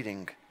we're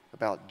reading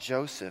about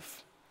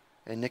Joseph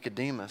and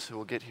Nicodemus, who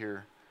we'll get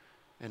here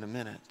in a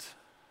minute,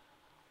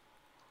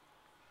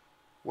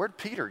 where'd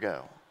Peter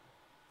go?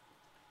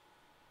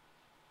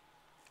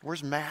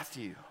 Where's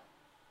Matthew?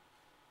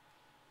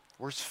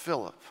 Where's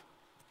Philip?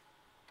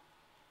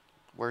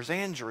 Where's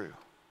Andrew?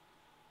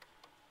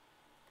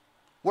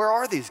 Where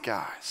are these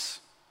guys?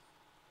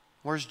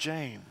 Where's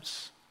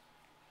James?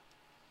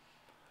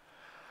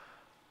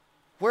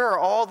 Where are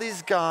all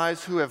these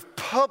guys who have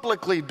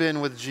publicly been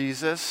with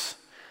Jesus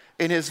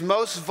in his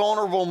most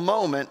vulnerable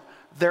moment?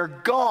 They're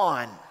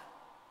gone.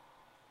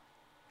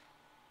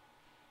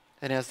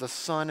 And as the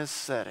sun is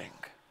setting,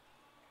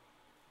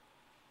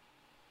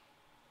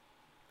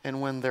 and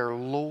when their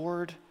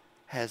Lord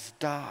has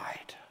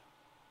died,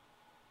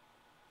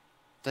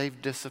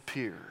 they've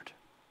disappeared.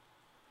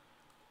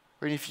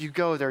 And if you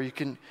go there, you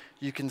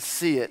can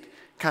see it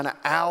kind of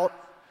out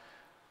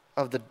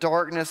of the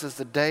darkness as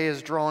the day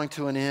is drawing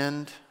to an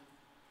end.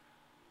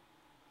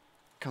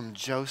 Come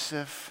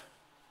Joseph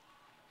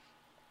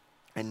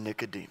and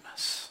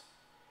Nicodemus.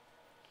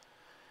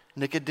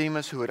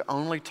 Nicodemus, who had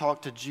only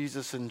talked to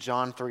Jesus in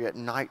John 3 at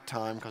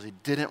nighttime because he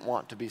didn't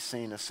want to be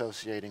seen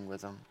associating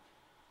with him.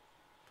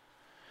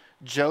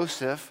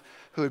 Joseph,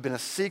 who had been a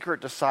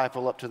secret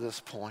disciple up to this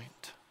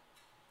point.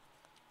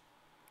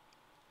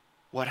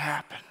 What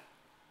happened?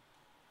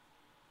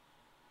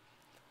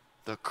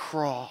 The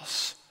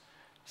cross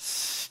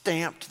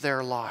stamped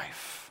their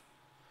life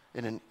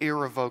in an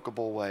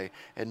irrevocable way,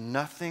 and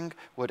nothing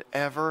would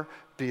ever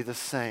be the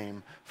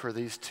same for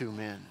these two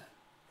men.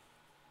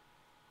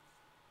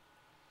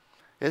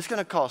 It's going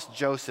to cost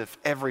Joseph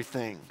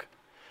everything.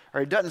 Or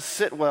he doesn't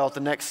sit well at the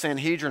next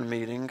Sanhedrin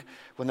meeting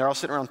when they're all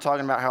sitting around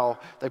talking about how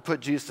they put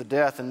Jesus to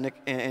death,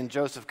 and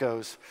Joseph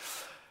goes,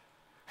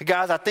 "Hey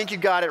guys, I think you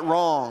got it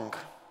wrong.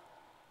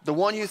 The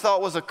one you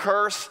thought was a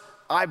curse,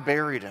 I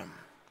buried him.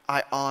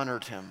 I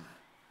honored him.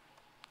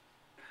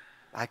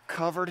 I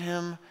covered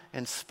him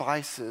in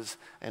spices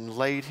and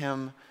laid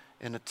him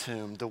in a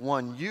tomb. The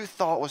one you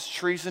thought was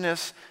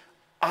treasonous,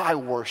 I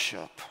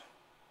worship."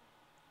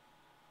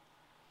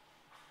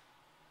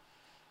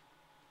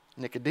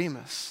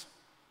 Nicodemus,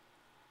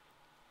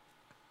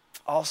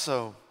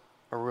 also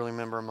a ruling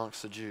member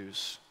amongst the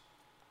Jews,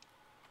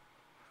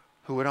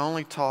 who would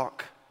only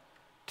talk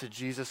to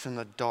Jesus in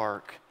the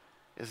dark,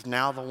 is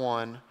now the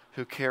one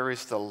who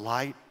carries the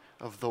light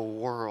of the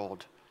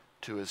world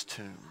to his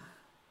tomb.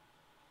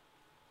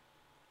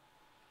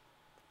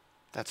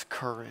 That's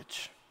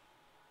courage.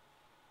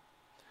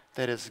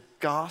 That is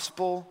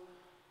gospel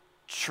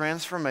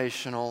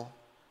transformational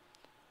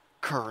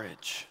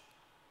courage.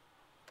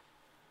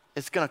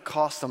 It's going to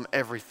cost them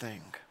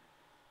everything.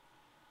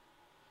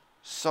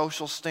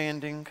 Social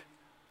standing,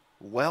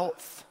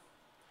 wealth,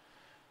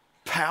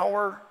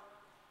 power,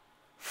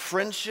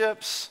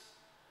 friendships,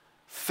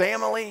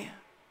 family,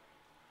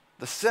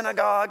 the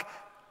synagogue,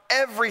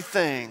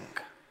 everything.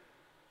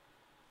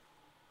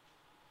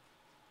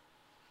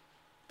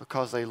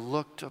 Because they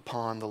looked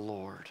upon the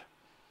Lord.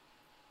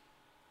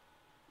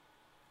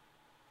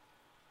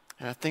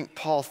 And I think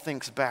Paul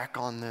thinks back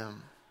on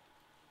them.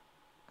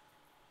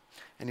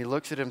 And he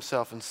looks at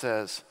himself and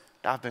says,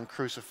 I've been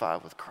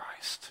crucified with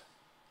Christ.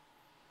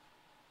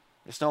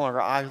 It's no longer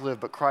I who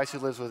live, but Christ who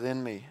lives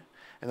within me.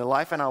 And the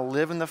life I now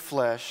live in the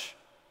flesh,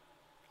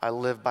 I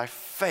live by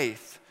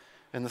faith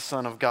in the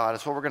Son of God.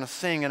 It's what we're going to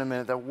sing in a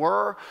minute, that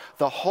were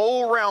the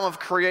whole realm of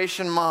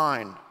creation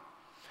mine,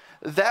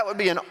 that would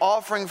be an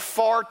offering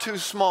far too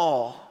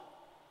small.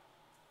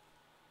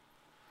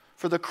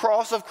 For the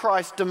cross of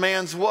Christ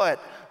demands what?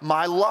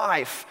 My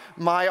life,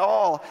 my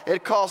all.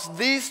 It cost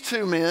these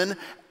two men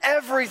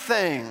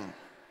everything.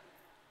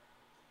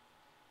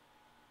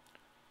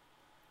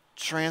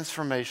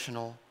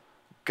 Transformational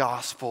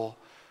gospel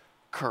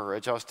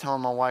courage. I was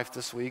telling my wife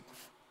this week,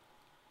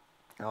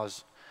 I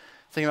was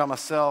thinking about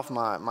myself,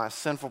 my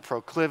sinful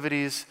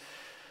proclivities,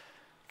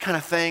 kind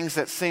of things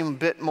that seem a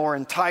bit more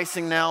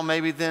enticing now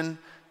maybe than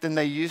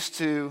they used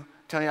to.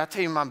 I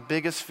tell you my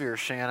biggest fear,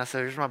 Shan. I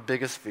said, here's my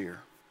biggest fear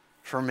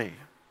for me.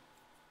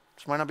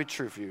 This might not be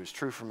true for you. It's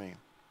true for me.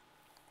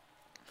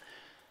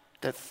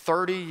 That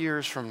 30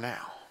 years from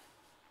now,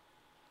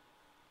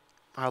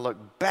 I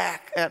look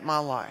back at my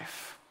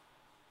life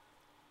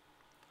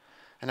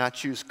and I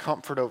choose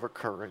comfort over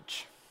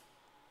courage.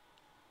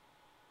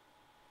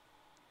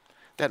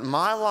 That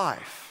my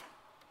life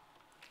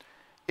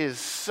is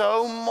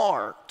so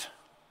marked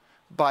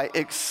by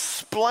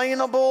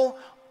explainable,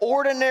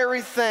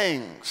 ordinary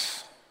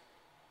things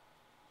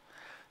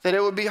that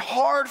it would be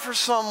hard for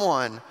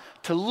someone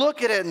to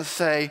look at it and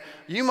say,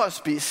 you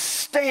must be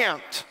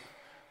stamped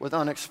with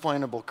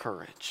unexplainable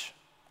courage.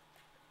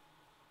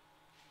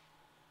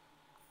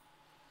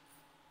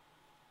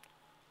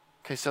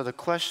 Okay, so the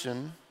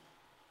question,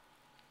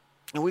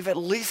 and we've at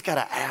least got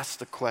to ask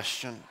the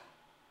question.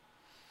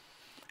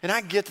 And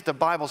I get that the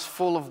Bible's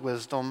full of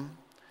wisdom,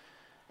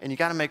 and you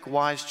got to make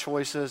wise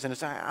choices,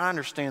 and I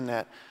understand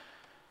that.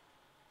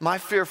 My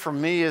fear for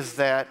me is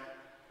that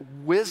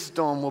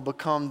wisdom will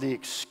become the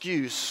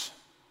excuse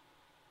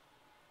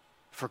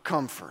for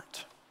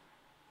comfort.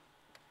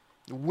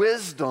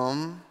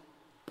 Wisdom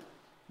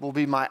will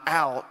be my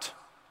out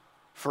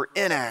for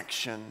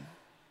inaction.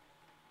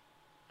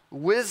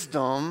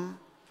 Wisdom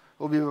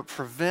will be what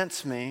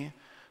prevents me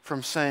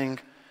from saying,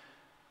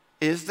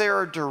 is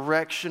there a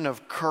direction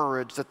of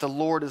courage that the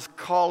Lord is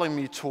calling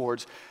me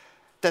towards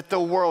that the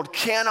world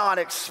cannot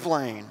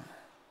explain?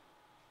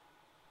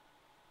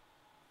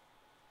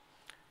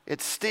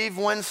 It's Steve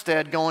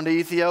Winstead going to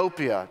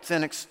Ethiopia.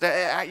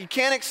 You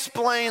can't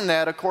explain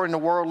that according to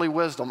worldly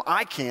wisdom.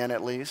 I can,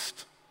 at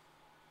least.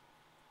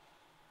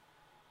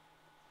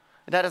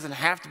 And that doesn't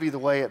have to be the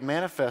way it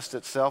manifests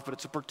itself, but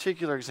it's a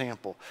particular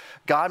example.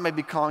 God may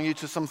be calling you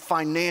to some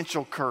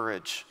financial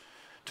courage,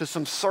 to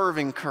some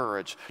serving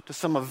courage, to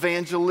some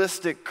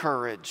evangelistic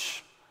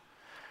courage.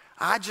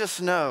 I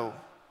just know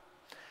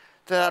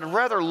that I'd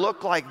rather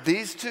look like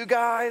these two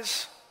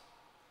guys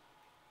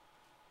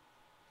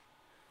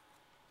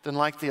than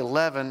like the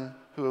 11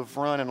 who have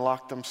run and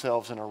locked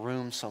themselves in a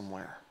room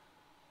somewhere.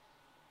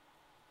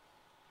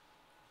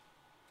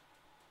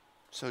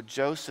 So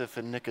Joseph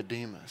and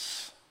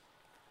Nicodemus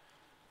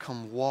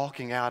come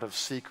walking out of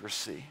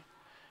secrecy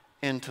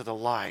into the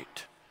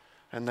light,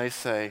 and they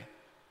say,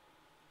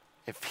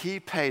 if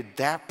he paid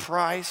that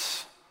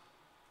price,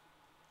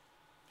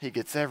 he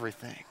gets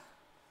everything.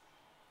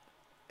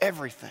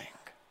 Everything.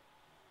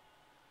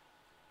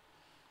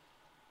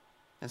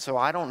 And so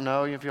I don't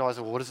know, if you realize,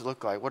 well, what does it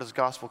look like? What does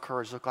gospel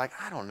courage look like?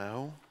 I don't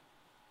know.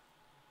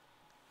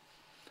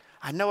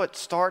 I know it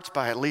starts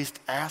by at least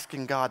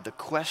asking God the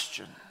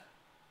question.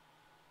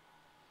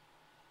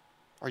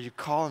 Are you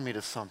calling me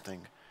to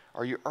something?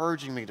 Are you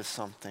urging me to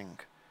something?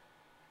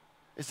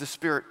 Is the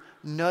Spirit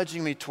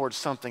nudging me towards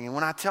something? And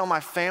when I tell my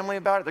family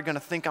about it, they're going to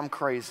think I'm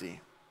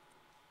crazy.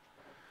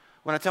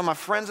 When I tell my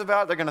friends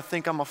about it, they're going to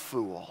think I'm a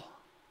fool.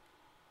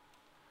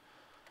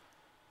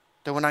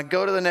 That when I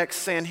go to the next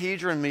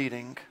Sanhedrin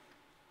meeting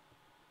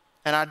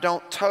and I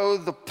don't toe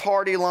the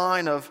party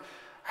line of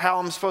how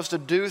I'm supposed to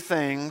do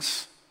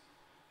things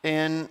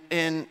in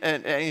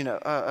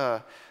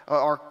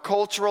our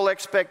cultural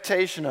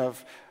expectation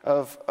of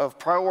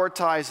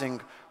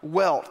prioritizing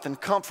wealth and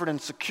comfort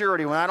and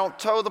security, when I don't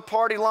toe the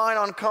party line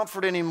on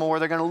comfort anymore,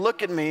 they're going to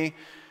look at me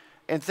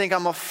and think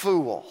I'm a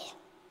fool.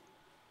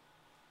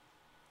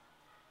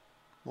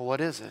 Well, what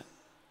is it?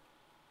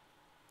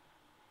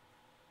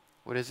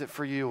 What is it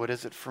for you? What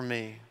is it for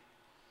me?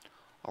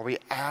 Are we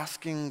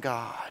asking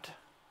God,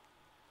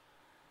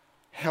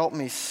 help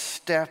me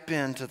step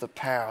into the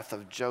path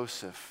of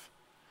Joseph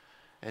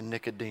and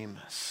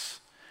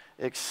Nicodemus?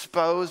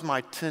 Expose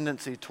my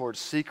tendency towards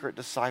secret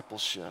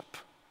discipleship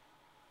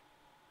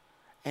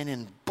and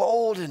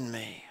embolden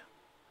me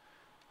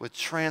with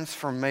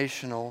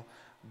transformational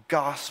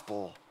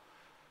gospel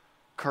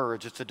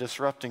courage. It's a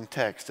disrupting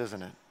text,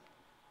 isn't it?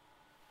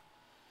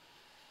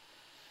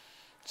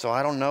 So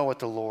I don't know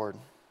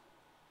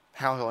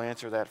how he'll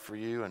answer that for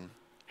you and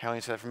how he'll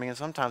answer that for me. And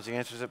sometimes he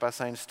answers it by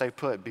saying, stay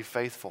put, be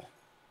faithful.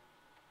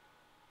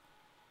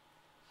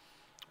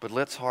 But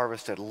let's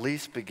Harvest at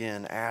least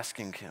begin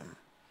asking him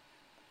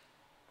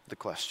the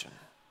question.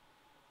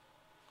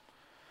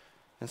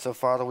 And so,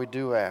 Father, we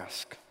do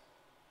ask.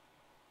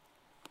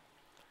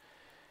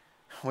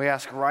 We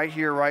ask right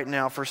here, right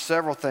now, for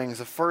several things.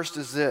 The first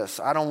is this: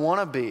 I don't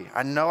want to be.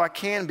 I know I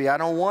can be. I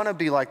don't want to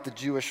be like the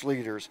Jewish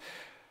leaders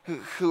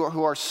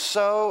who are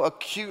so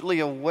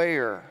acutely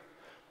aware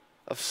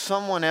of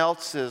someone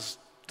else's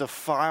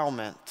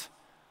defilement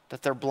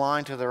that they're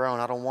blind to their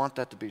own. I don't want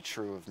that to be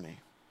true of me.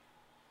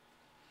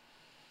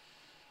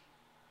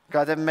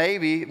 God, that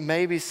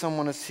maybe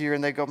someone is here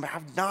and they go,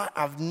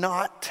 I've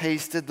not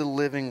tasted the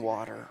living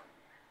water.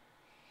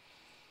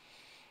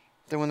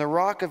 That when the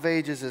rock of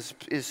ages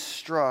is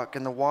struck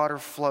and the water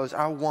flows,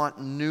 I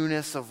want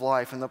newness of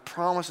life. And the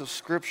promise of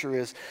Scripture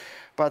is,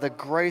 by the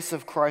grace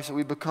of Christ, that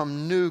we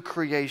become new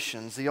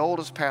creations. The old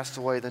has passed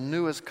away, the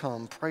new has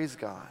come. Praise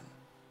God.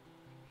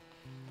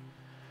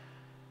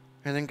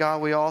 And then,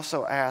 God, we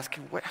also ask,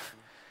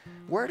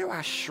 where do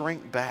I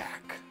shrink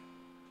back?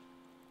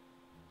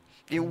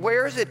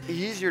 Where is it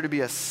easier to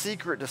be a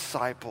secret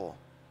disciple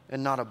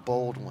and not a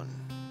bold one?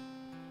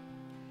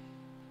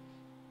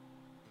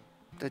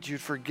 That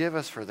you'd forgive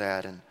us for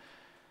that and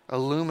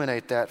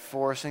illuminate that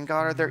for us. And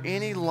God, are there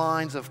any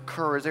lines of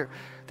courage? There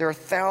are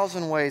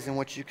 1,000 ways in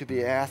which you could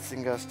be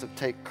asking us to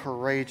take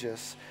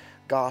courageous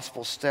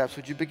gospel steps.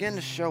 Would you begin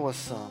to show us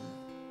some?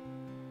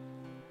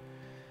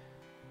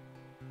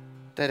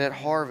 That at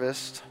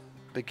Harvest,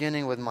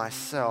 beginning with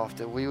myself,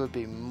 that we would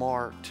be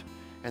marked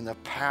in the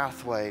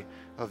pathway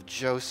of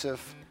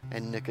Joseph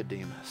and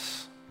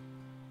Nicodemus.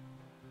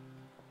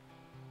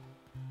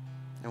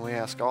 And we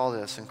ask all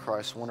this in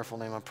Christ's wonderful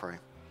name, I pray.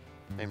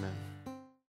 Amen.